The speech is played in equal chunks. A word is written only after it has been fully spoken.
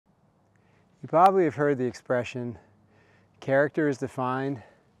You probably have heard the expression, character is defined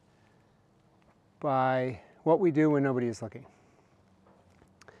by what we do when nobody is looking.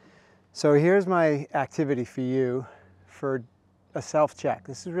 So here's my activity for you for a self-check.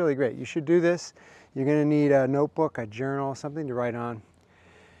 This is really great. You should do this. You're going to need a notebook, a journal, something to write on.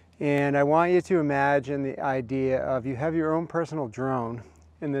 And I want you to imagine the idea of you have your own personal drone,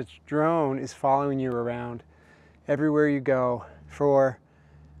 and this drone is following you around everywhere you go for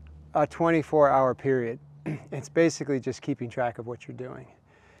a 24-hour period. It's basically just keeping track of what you're doing.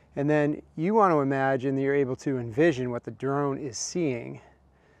 And then you want to imagine that you're able to envision what the drone is seeing.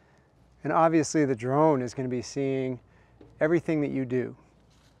 And obviously the drone is going to be seeing everything that you do,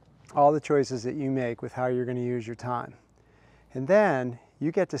 all the choices that you make with how you're going to use your time. And then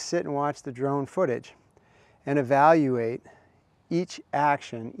you get to sit and watch the drone footage and evaluate each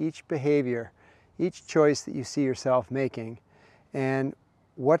action, each behavior, each choice that you see yourself making, and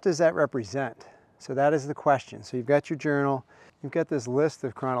what does that represent? So that is the question. So you've got your journal, you've got this list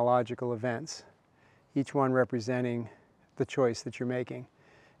of chronological events, each one representing the choice that you're making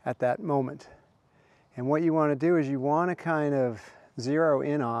at that moment. And what you want to do is you want to kind of zero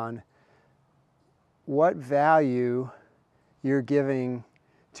in on what value you're giving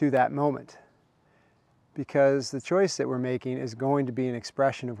to that moment. Because the choice that we're making is going to be an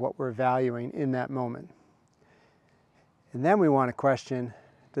expression of what we're valuing in that moment. And then we want to question,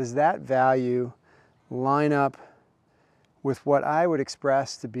 does that value line up with what I would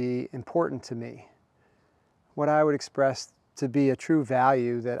express to be important to me? What I would express to be a true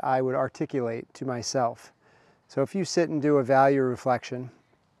value that I would articulate to myself. So if you sit and do a value reflection,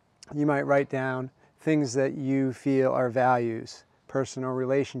 you might write down things that you feel are values, personal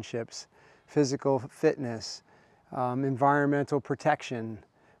relationships, physical fitness, environmental protection,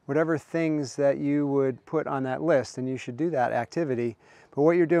 whatever things that you would put on that list, and you should do that activity. But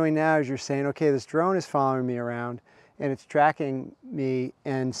what you're doing now is you're saying, okay, this drone is following me around and it's tracking me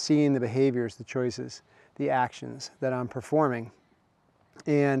and seeing the behaviors, the choices, the actions that I'm performing.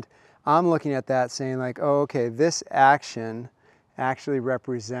 And I'm looking at that saying like, oh, okay, this action actually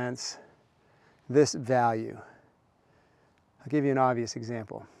represents this value. I'll give you an obvious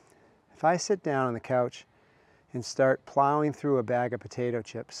example. If I sit down on the couch and start plowing through a bag of potato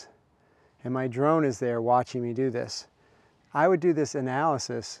chips, and my drone is there watching me do this, I would do this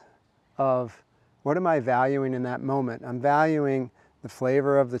analysis of what am I valuing in that moment. I'm valuing the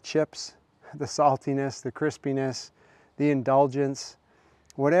flavor of the chips, the saltiness, the crispiness, the indulgence,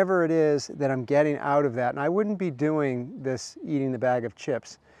 whatever it is that I'm getting out of that. And I wouldn't be doing this, eating the bag of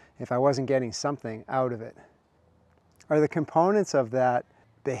chips, if I wasn't getting something out of it. Are the components of that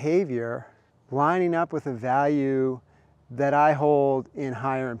behavior lining up with a value that I hold in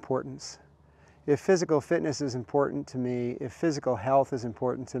higher importance? If physical fitness is important to me, if physical health is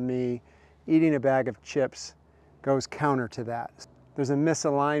important to me, eating a bag of chips goes counter to that. There's a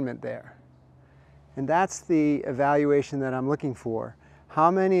misalignment there. And that's the evaluation that I'm looking for.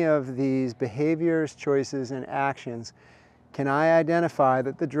 How many of these behaviors, choices, and actions can I identify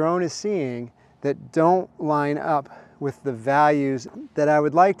that the drone is seeing that don't line up with the values that I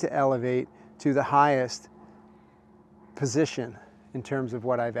would like to elevate to the highest position in terms of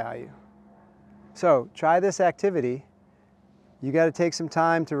what I value? So try this activity. You got to take some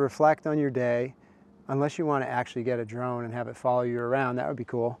time to reflect on your day, unless you want to actually get a drone and have it follow you around. That would be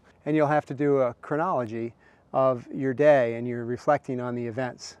cool. And you'll have to do a chronology of your day, and you're reflecting on the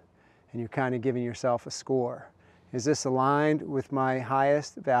events, and you're kind of giving yourself a score. Is this aligned with my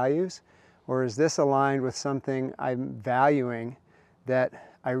highest values, or is this aligned with something I'm valuing that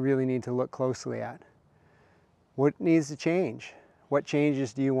I really need to look closely at? What needs to change? What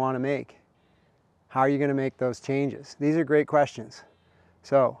changes do you want to make? How are you going to make those changes? These are great questions.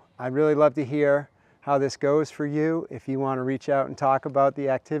 So I'd really love to hear how this goes for you. If you want to reach out and talk about the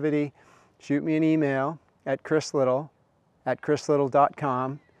activity, shoot me an email at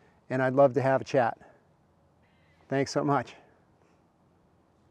chrislittle@chrislittle.com, and I'd love to have a chat. Thanks so much.